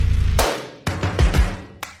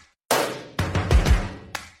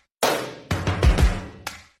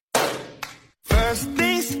First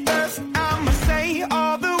things first, I'ma say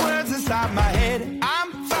all the words inside my head.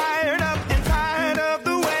 I'm fired up and tired of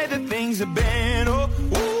the way that things have been. Oh,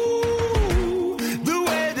 ooh, the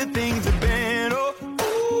way that things have been. Oh,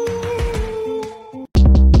 ooh.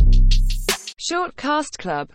 Short Cast Club.